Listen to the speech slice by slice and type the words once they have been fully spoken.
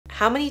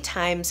How many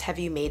times have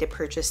you made a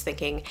purchase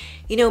thinking,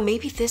 you know,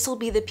 maybe this will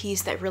be the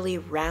piece that really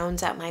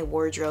rounds out my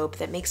wardrobe,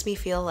 that makes me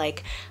feel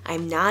like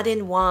I'm not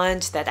in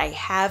want, that I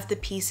have the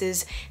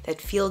pieces that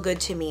feel good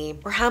to me?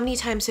 Or how many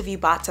times have you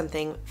bought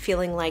something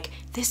feeling like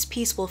this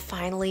piece will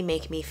finally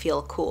make me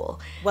feel cool?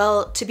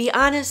 Well, to be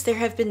honest, there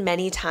have been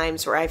many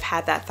times where I've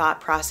had that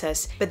thought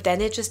process, but then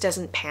it just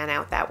doesn't pan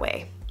out that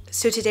way.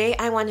 So today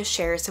I want to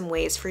share some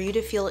ways for you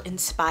to feel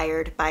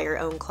inspired by your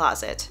own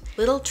closet.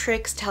 Little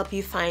tricks to help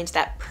you find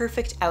that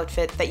perfect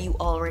outfit that you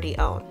already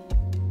own.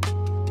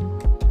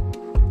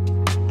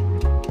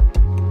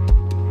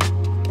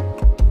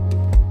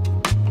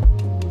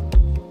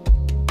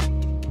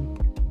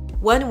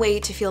 One way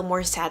to feel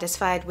more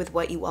satisfied with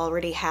what you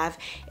already have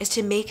is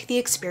to make the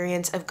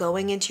experience of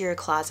going into your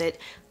closet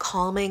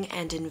calming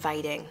and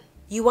inviting.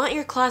 You want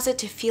your closet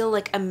to feel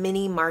like a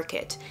mini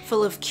market,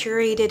 full of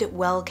curated,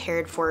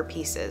 well-cared-for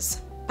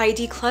pieces. By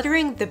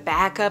decluttering the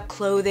backup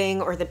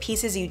clothing or the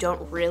pieces you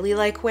don't really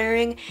like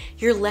wearing,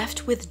 you're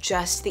left with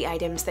just the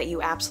items that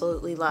you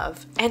absolutely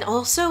love. And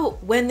also,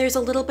 when there's a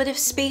little bit of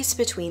space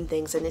between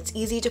things and it's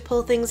easy to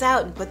pull things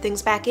out and put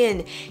things back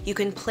in, you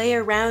can play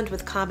around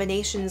with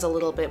combinations a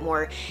little bit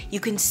more. You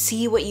can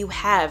see what you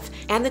have,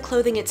 and the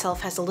clothing itself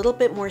has a little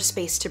bit more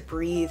space to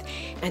breathe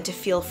and to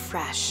feel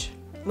fresh.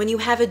 When you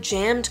have a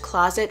jammed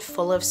closet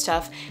full of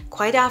stuff,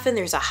 quite often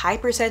there's a high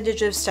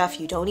percentage of stuff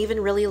you don't even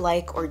really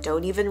like or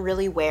don't even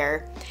really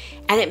wear,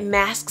 and it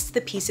masks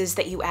the pieces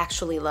that you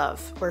actually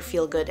love or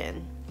feel good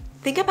in.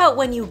 Think about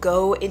when you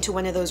go into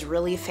one of those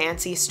really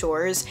fancy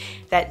stores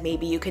that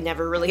maybe you can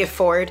never really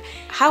afford.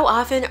 How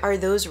often are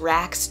those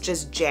racks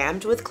just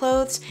jammed with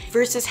clothes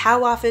versus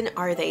how often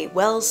are they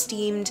well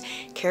steamed,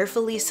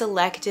 carefully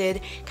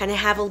selected, kind of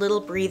have a little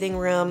breathing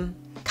room?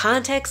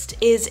 Context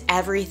is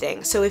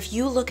everything. So if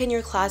you look in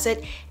your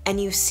closet and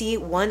you see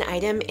one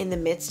item in the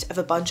midst of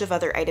a bunch of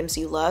other items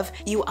you love,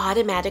 you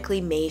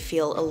automatically may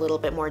feel a little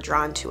bit more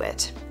drawn to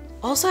it.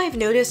 Also, I've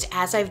noticed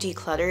as I've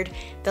decluttered,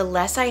 the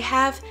less I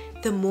have,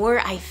 the more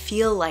I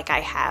feel like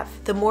I have,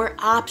 the more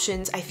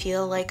options I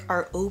feel like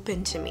are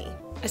open to me.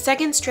 A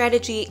second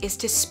strategy is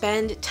to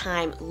spend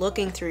time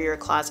looking through your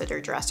closet or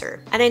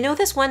dresser. And I know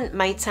this one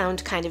might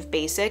sound kind of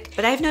basic,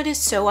 but I've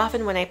noticed so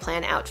often when I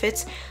plan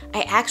outfits,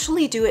 I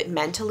actually do it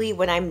mentally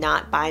when I'm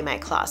not by my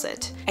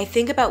closet. I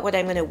think about what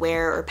I'm gonna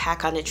wear or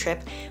pack on a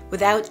trip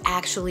without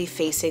actually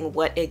facing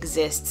what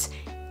exists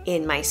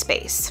in my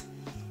space.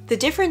 The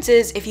difference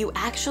is if you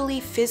actually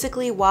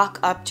physically walk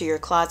up to your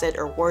closet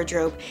or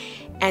wardrobe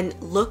and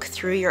look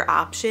through your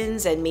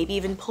options and maybe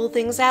even pull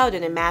things out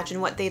and imagine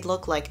what they'd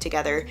look like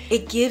together,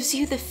 it gives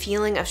you the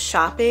feeling of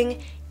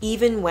shopping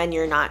even when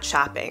you're not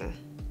shopping.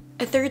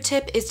 A third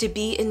tip is to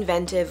be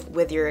inventive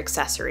with your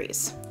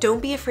accessories.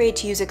 Don't be afraid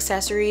to use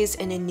accessories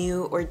in a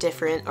new or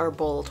different or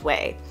bold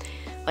way.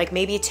 Like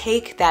maybe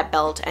take that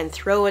belt and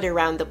throw it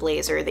around the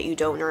blazer that you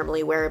don't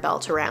normally wear a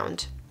belt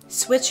around.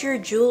 Switch your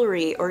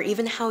jewelry or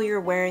even how you're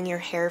wearing your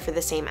hair for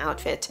the same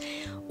outfit,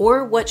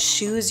 or what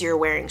shoes you're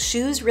wearing.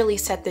 Shoes really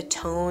set the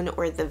tone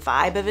or the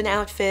vibe of an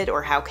outfit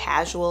or how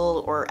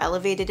casual or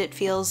elevated it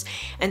feels.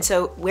 And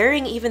so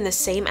wearing even the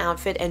same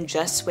outfit and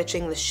just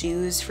switching the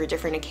shoes for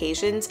different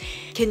occasions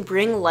can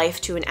bring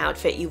life to an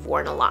outfit you've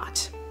worn a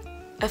lot.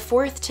 A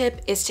fourth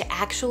tip is to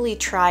actually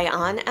try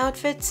on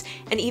outfits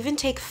and even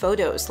take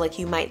photos like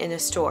you might in a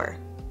store.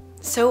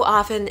 So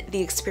often, the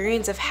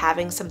experience of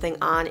having something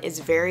on is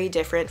very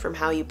different from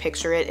how you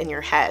picture it in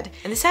your head.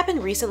 And this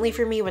happened recently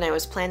for me when I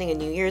was planning a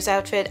New Year's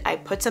outfit. I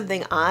put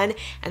something on,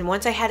 and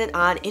once I had it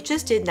on, it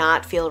just did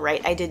not feel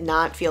right. I did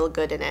not feel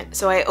good in it.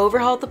 So I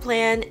overhauled the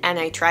plan, and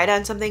I tried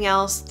on something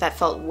else that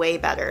felt way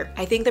better.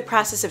 I think the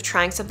process of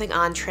trying something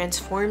on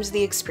transforms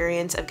the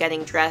experience of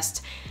getting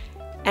dressed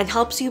and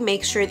helps you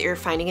make sure that you're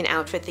finding an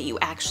outfit that you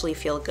actually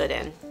feel good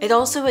in. It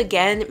also,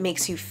 again,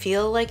 makes you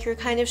feel like you're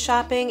kind of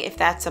shopping if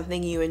that's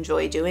something you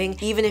enjoy doing,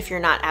 even if you're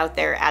not out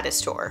there at a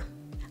store.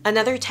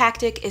 Another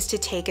tactic is to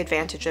take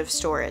advantage of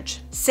storage.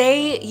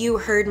 Say you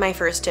heard my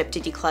first tip to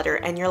declutter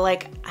and you're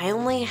like, I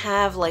only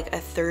have like a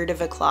third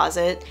of a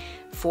closet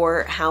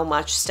for how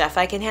much stuff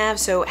I can have,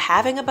 so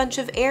having a bunch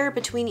of air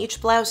between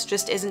each blouse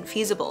just isn't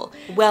feasible.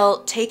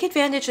 Well, take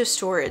advantage of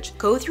storage.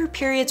 Go through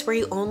periods where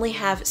you only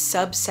have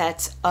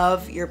subsets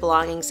of your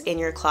belongings in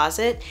your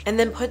closet, and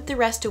then put the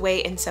rest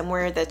away in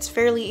somewhere that's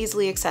fairly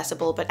easily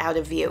accessible but out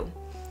of view.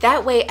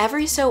 That way,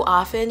 every so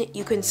often,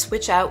 you can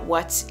switch out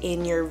what's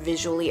in your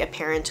visually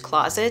apparent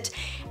closet,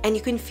 and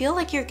you can feel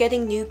like you're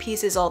getting new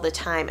pieces all the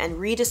time and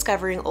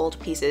rediscovering old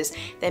pieces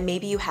that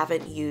maybe you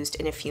haven't used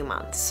in a few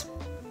months.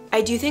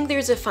 I do think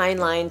there's a fine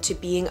line to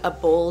being a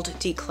bold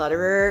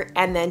declutterer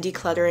and then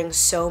decluttering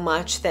so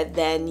much that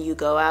then you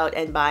go out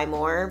and buy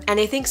more. And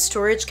I think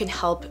storage can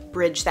help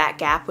bridge that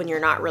gap when you're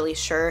not really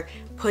sure,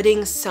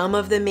 putting some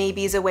of the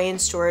maybes away in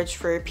storage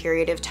for a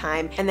period of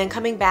time and then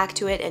coming back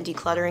to it and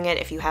decluttering it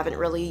if you haven't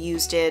really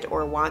used it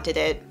or wanted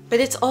it.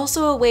 But it's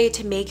also a way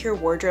to make your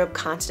wardrobe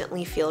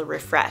constantly feel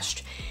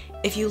refreshed.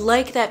 If you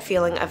like that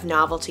feeling of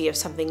novelty of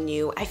something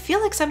new, I feel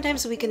like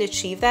sometimes we can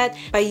achieve that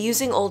by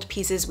using old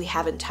pieces we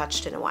haven't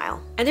touched in a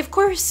while. And of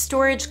course,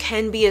 storage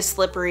can be a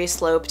slippery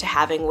slope to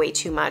having way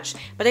too much,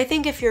 but I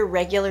think if you're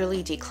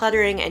regularly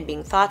decluttering and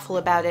being thoughtful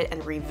about it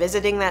and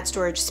revisiting that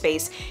storage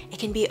space, it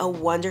can be a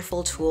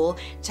wonderful tool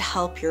to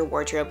help your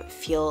wardrobe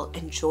feel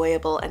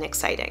enjoyable and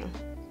exciting.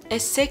 A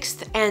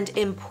sixth and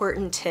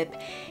important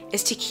tip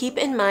is to keep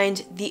in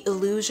mind the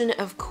illusion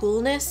of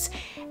coolness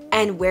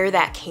and where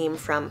that came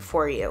from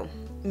for you.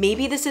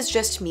 Maybe this is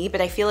just me,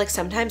 but I feel like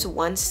sometimes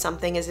once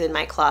something is in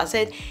my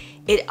closet,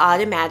 it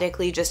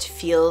automatically just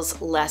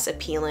feels less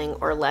appealing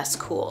or less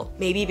cool.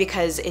 Maybe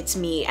because it's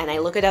me and I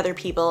look at other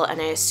people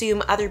and I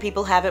assume other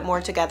people have it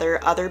more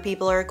together, other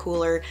people are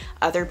cooler,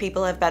 other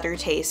people have better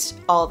taste,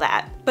 all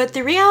that. But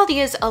the reality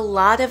is a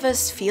lot of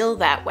us feel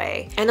that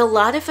way. And a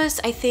lot of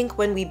us, I think,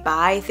 when we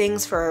buy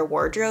things for our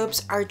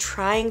wardrobes, are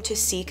trying to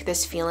seek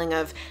this feeling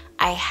of,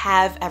 I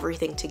have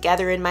everything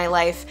together in my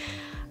life.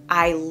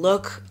 I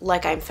look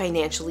like I'm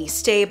financially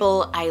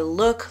stable. I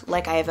look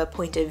like I have a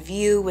point of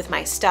view with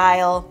my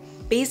style.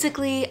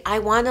 Basically, I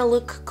want to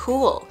look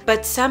cool,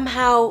 but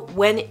somehow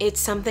when it's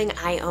something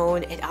I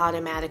own, it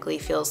automatically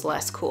feels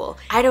less cool.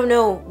 I don't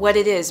know what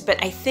it is,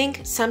 but I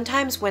think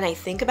sometimes when I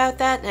think about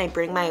that and I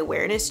bring my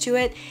awareness to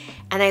it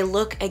and I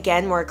look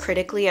again more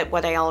critically at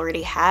what I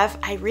already have,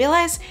 I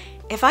realize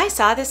if I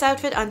saw this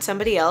outfit on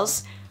somebody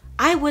else,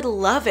 I would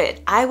love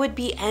it. I would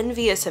be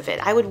envious of it.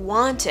 I would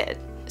want it.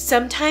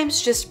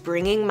 Sometimes just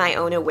bringing my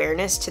own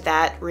awareness to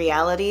that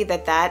reality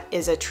that that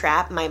is a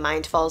trap my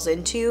mind falls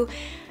into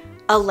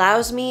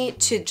allows me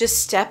to just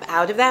step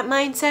out of that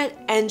mindset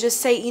and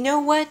just say, you know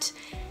what?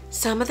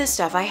 Some of the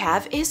stuff I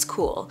have is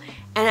cool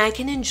and I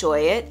can enjoy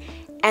it.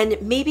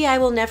 And maybe I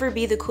will never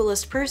be the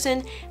coolest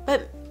person,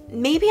 but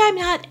maybe I'm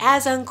not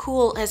as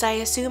uncool as I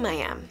assume I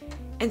am.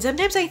 And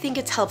sometimes I think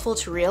it's helpful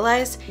to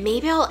realize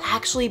maybe I'll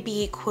actually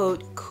be,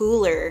 quote,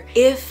 cooler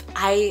if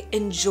I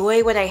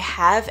enjoy what I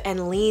have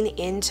and lean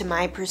into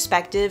my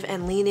perspective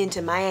and lean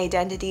into my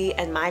identity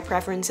and my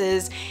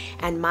preferences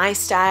and my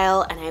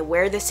style, and I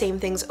wear the same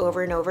things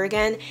over and over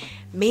again.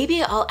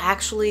 Maybe I'll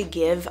actually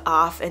give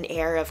off an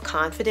air of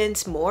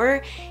confidence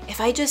more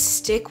if I just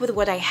stick with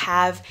what I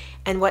have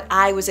and what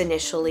I was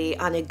initially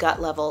on a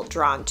gut level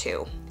drawn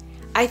to.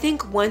 I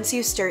think once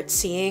you start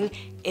seeing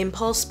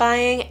impulse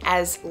buying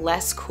as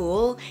less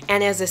cool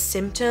and as a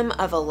symptom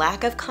of a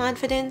lack of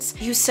confidence,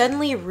 you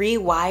suddenly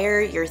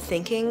rewire your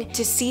thinking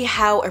to see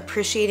how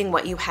appreciating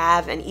what you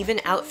have and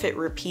even outfit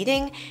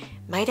repeating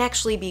might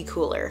actually be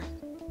cooler.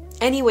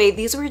 Anyway,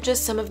 these were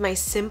just some of my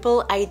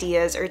simple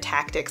ideas or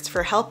tactics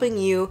for helping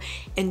you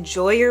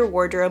enjoy your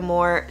wardrobe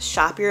more,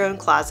 shop your own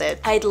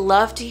closet. I'd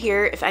love to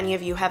hear if any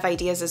of you have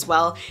ideas as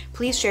well.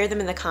 Please share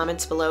them in the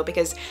comments below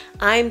because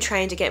I'm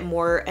trying to get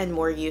more and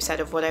more use out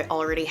of what I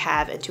already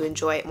have and to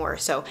enjoy it more,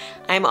 so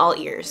I'm all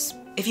ears.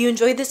 If you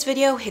enjoyed this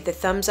video, hit the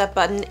thumbs up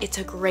button. It's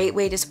a great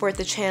way to support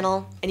the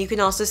channel, and you can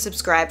also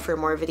subscribe for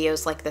more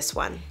videos like this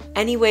one.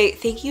 Anyway,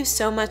 thank you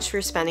so much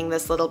for spending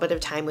this little bit of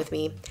time with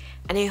me,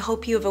 and I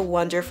hope you have a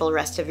wonderful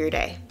rest of your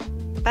day.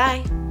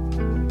 Bye!